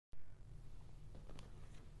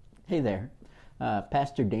Hey there,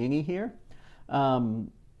 Pastor Danny here.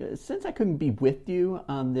 Since I couldn't be with you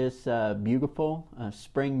on this beautiful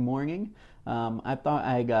spring morning, I thought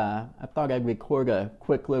I'd record a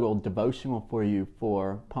quick little devotional for you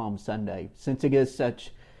for Palm Sunday, since it is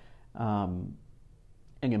such an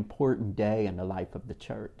important day in the life of the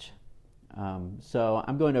church. So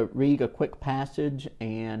I'm going to read a quick passage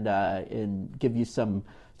and give you some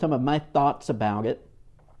of my thoughts about it.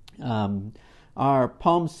 Our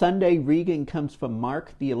Palm Sunday reading comes from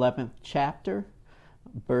Mark, the 11th chapter,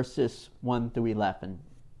 verses 1 through 11.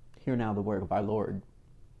 Hear now the word of our Lord.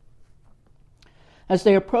 As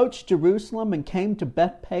they approached Jerusalem and came to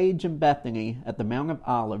Bethphage and Bethany at the Mount of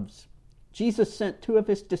Olives, Jesus sent two of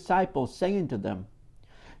his disciples, saying to them,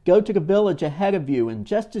 "Go to the village ahead of you, and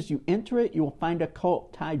just as you enter it, you will find a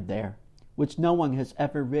colt tied there, which no one has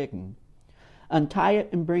ever ridden. Untie it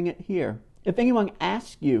and bring it here. If anyone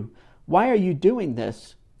asks you, 'Why are you doing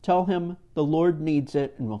this?' tell him the Lord needs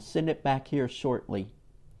it and will send it back here shortly."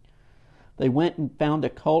 They went and found a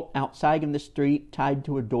colt outside in the street, tied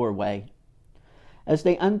to a doorway. As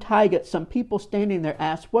they untied it, some people standing there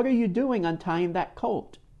asked, "What are you doing untying that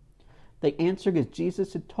colt?" They answered as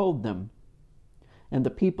Jesus had told them, and the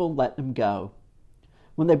people let them go.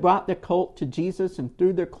 When they brought the colt to Jesus and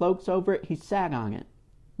threw their cloaks over it, he sat on it.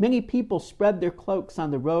 Many people spread their cloaks on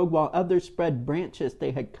the road, while others spread branches they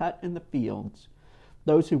had cut in the fields.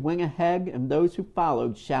 Those who went ahead and those who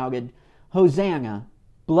followed shouted, "Hosanna!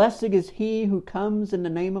 Blessed is he who comes in the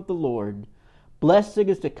name of the Lord. Blessed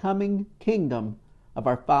is the coming kingdom of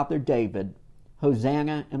our father David.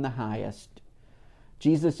 Hosanna in the highest."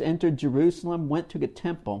 Jesus entered Jerusalem, went to the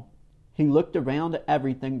temple. He looked around at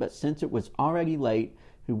everything, but since it was already late,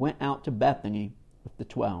 he went out to Bethany with the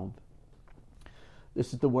 12.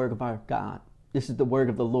 This is the word of our God. This is the word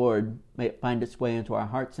of the Lord. May it find its way into our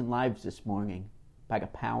hearts and lives this morning by the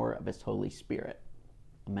power of his Holy Spirit.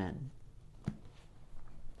 Amen.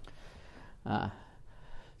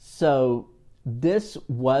 So this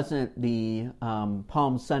wasn't the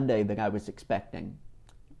Palm Sunday that I was expecting.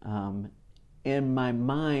 In my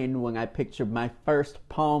mind, when I pictured my first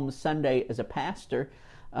Palm Sunday as a pastor,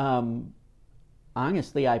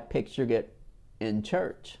 honestly, I pictured it in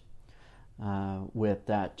church. With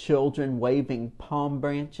children waving palm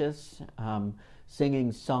branches,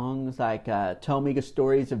 singing songs like "Tell Me the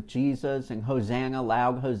Stories of Jesus" and "Hosanna,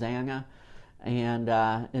 Loud Hosanna,"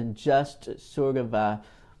 and just sort of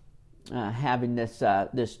having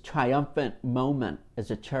this triumphant moment as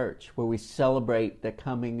a church where we celebrate the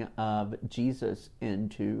coming of Jesus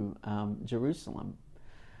into Jerusalem.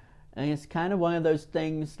 And it's kind of one of those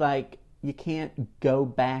things like you can't go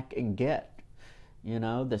back and get. You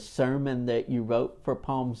know, the sermon that you wrote for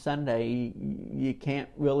Palm Sunday, you can't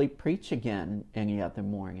really preach again any other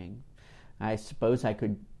morning. I suppose I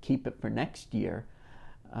could keep it for next year.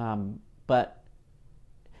 But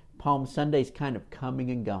Palm Sunday's kind of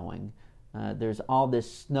coming and going. There's all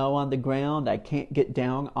this snow on the ground. I can't get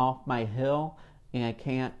down off my hill, and I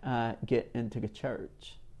can't get into the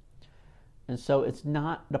church. And so it's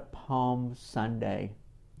not the Palm Sunday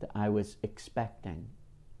that I was expecting.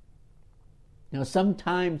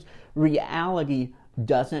 Sometimes reality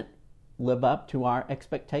doesn't live up to our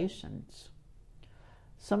expectations.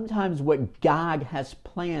 Sometimes what God has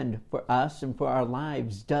planned for us and for our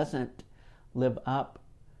lives doesn't live up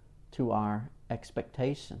to our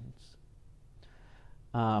expectations.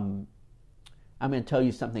 I'm going to tell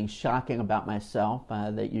you something shocking about myself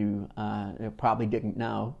that you probably didn't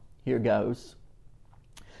know. Here goes.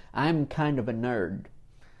 I'm kind of a nerd.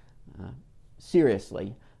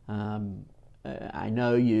 Seriously. I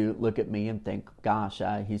know you look at me and think, "Gosh,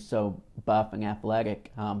 he's so buff and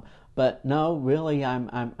athletic." But no, really, I'm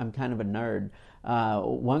kind of a nerd.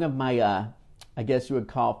 One of my, I guess you would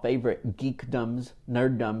call favorite geekdoms,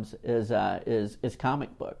 nerddoms, is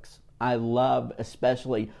comic books. I love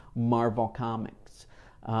especially Marvel comics.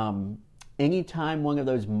 Anytime one of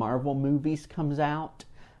those Marvel movies comes out,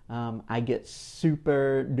 I get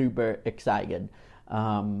super duper excited.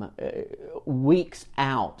 Weeks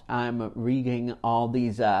out, I'm reading all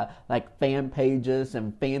these fan pages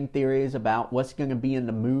and fan theories about what's going to be in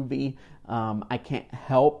the movie. I can't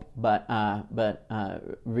help but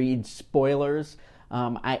read spoilers.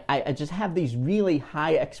 I just have these really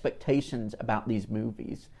high expectations about these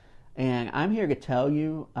movies, and I'm here to tell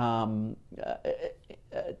you,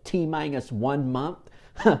 T-minus 1 month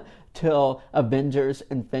till Avengers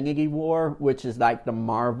Infinity War, which is like the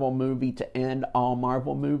Marvel movie to end all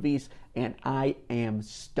Marvel movies, and I am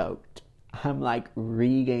stoked. I'm like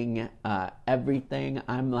reading everything.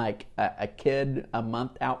 I'm like a kid a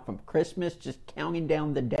month out from Christmas, just counting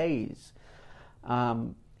down the days.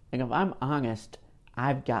 And if I'm honest,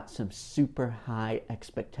 I've got some super high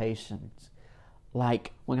expectations.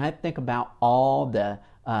 Like when I think about all the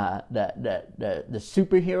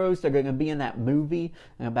superheroes that are going to be in that movie,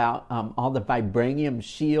 and about all the vibranium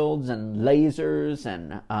shields and lasers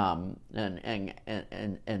and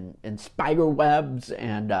spider webs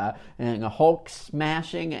and a Hulk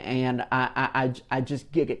smashing, and I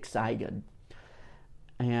just get excited.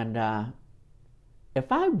 And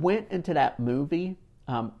if I went into that movie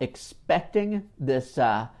expecting this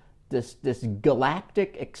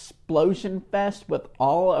galactic explosion fest with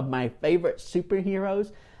all of my favorite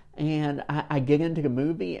superheroes, and I get into the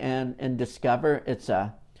movie and discover it's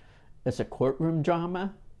a courtroom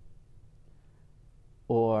drama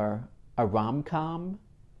or a rom-com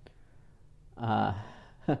or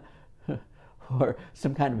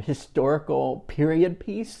some kind of historical period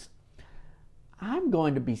piece, I'm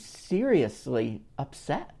going to be seriously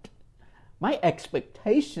upset. My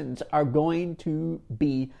expectations are going to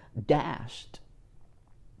be dashed.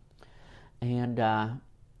 And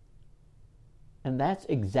that's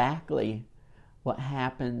exactly what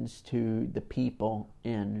happens to the people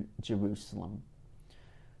in Jerusalem.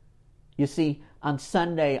 You see, on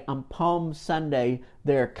Sunday, on Palm Sunday,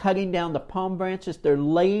 they're cutting down the palm branches. They're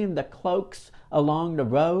laying the cloaks along the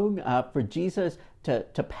road for Jesus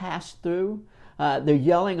to pass through. They're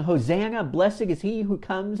yelling, "Hosanna, blessed is he who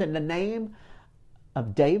comes in the name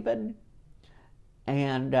of David."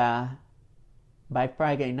 And by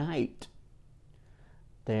Friday night,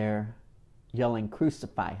 they're yelling,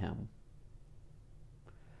 "Crucify him."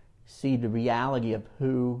 See, the reality of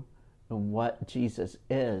who and what Jesus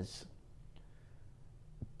is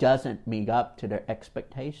doesn't meet up to their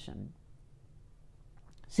expectation.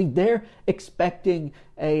 See, they're expecting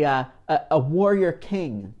a warrior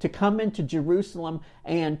king to come into Jerusalem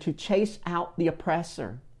and to chase out the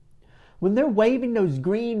oppressor. When they're waving those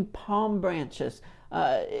green palm branches,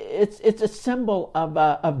 it's a symbol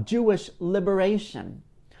of Jewish liberation.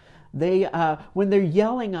 When they're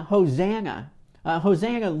yelling Hosanna,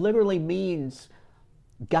 Hosanna literally means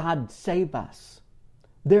God save us.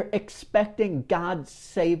 They're expecting God's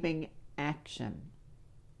saving action.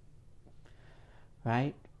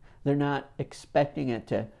 Right? They're not expecting it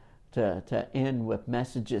to end with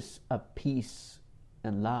messages of peace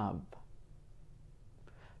and love.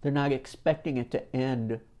 They're not expecting it to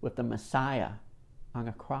end with the Messiah on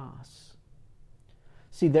a cross.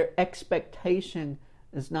 See, their expectation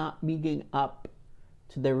is not meeting up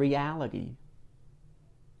to their reality.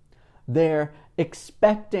 They're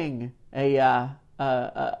expecting a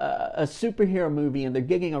superhero movie, and they're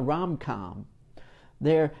getting a rom-com.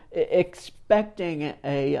 They're expecting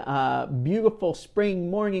a beautiful spring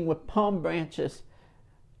morning with palm branches,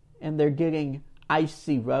 and they're getting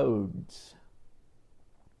icy roads.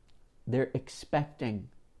 They're expecting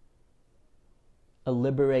a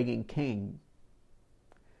liberating king,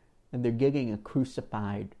 and they're getting a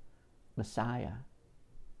crucified Messiah.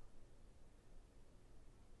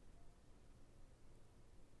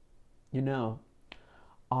 You know,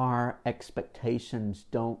 our expectations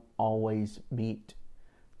don't always meet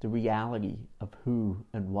the reality of who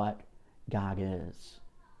and what God is,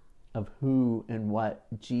 of who and what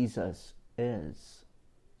Jesus is.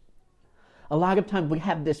 A lot of times we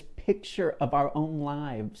have this picture of our own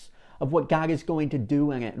lives, of what God is going to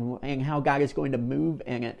do in it and how God is going to move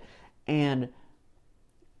in it, and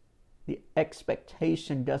the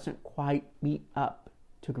expectation doesn't quite meet up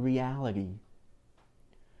to the reality.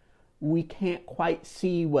 We can't quite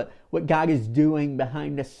see what God is doing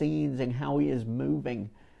behind the scenes and how He is moving.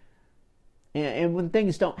 And when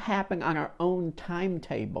things don't happen on our own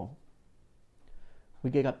timetable, we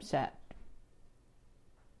get upset.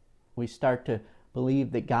 We start to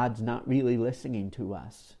believe that God's not really listening to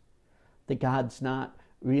us, that God's not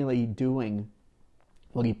really doing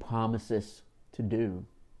what He promises to do,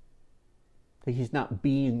 that He's not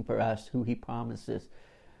being for us who He promises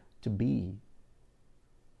to be.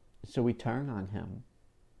 So we turn on Him.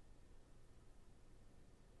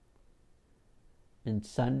 And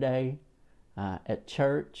Sunday at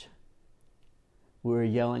church, we were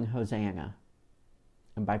yelling Hosanna.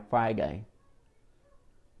 And by Friday,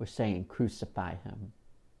 we're saying crucify Him.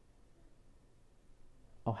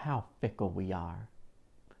 Oh, how fickle we are.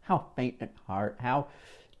 How faint at heart. How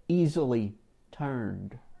easily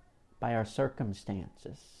turned by our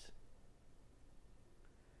circumstances.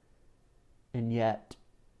 And yet,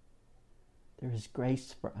 there is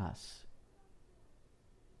grace for us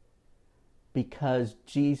because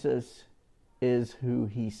Jesus is who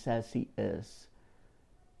He says He is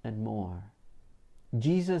and more.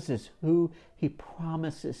 Jesus is who He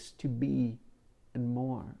promises to be and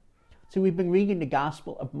more. So we've been reading the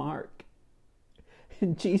Gospel of Mark.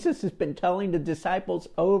 And Jesus has been telling the disciples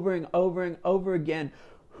over and over and over again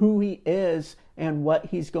who he is and what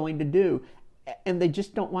he's going to do. And they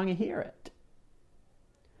just don't want to hear it.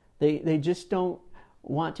 They just don't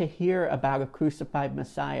want to hear about a crucified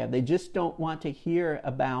Messiah. They just don't want to hear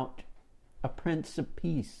about a Prince of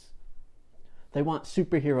Peace. They want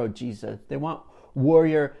superhero Jesus. They want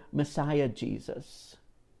warrior Messiah Jesus.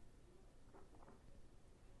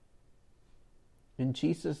 And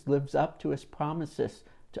Jesus lives up to his promises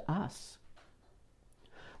to us.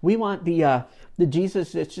 We want the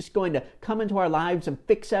Jesus that's just going to come into our lives and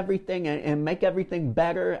fix everything and make everything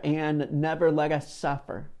better and never let us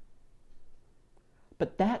suffer.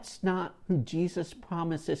 But that's not who Jesus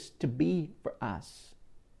promises to be for us.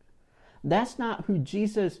 That's not who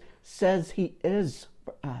Jesus says he is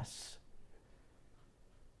for us.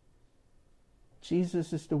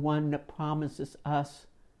 Jesus is the one that promises us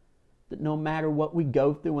that no matter what we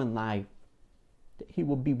go through in life, that he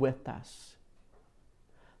will be with us.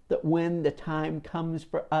 That when the time comes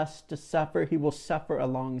for us to suffer, he will suffer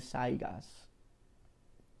alongside us.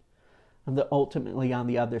 And that ultimately on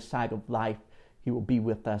the other side of life, he will be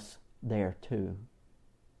with us there too,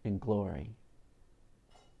 in glory.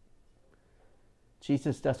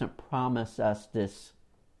 Jesus doesn't promise us this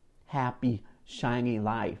happy, shiny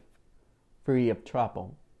life, free of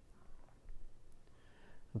trouble.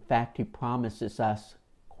 In fact, he promises us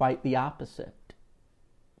quite the opposite.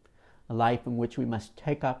 A life in which we must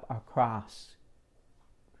take up our cross,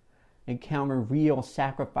 encounter real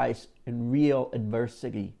sacrifice and real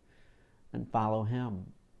adversity, and follow him.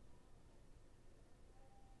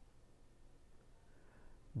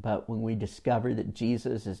 But when we discover that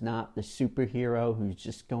Jesus is not the superhero who's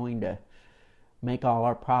just going to make all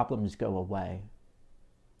our problems go away,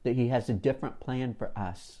 that he has a different plan for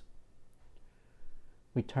us,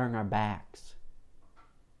 we turn our backs.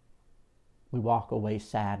 We walk away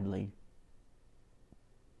sadly.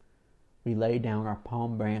 We lay down our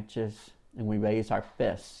palm branches and we raise our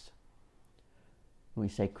fists. And we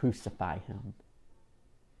say, crucify him.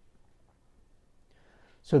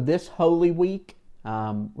 So this Holy Week,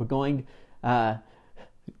 we're going,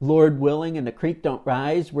 Lord willing, and the creek don't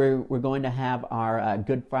rise, we're going to have our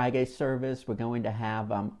Good Friday service. We're going to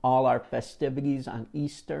have all our festivities on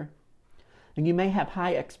Easter. And you may have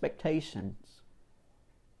high expectations.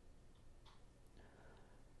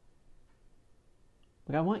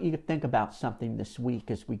 But I want you to think about something this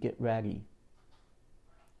week as we get ready.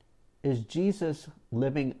 Is Jesus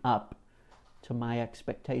living up to my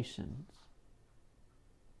expectations?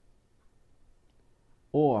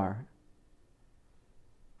 Or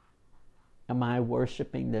am I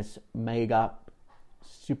worshiping this made-up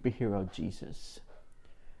superhero Jesus?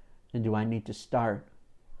 And do I need to start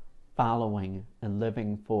following and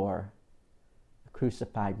living for the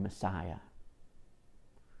crucified Messiah,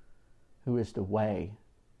 who is the way,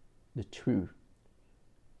 the truth,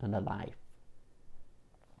 and the life?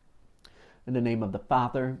 In the name of the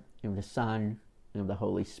Father, and of the Son, and of the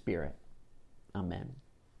Holy Spirit. Amen.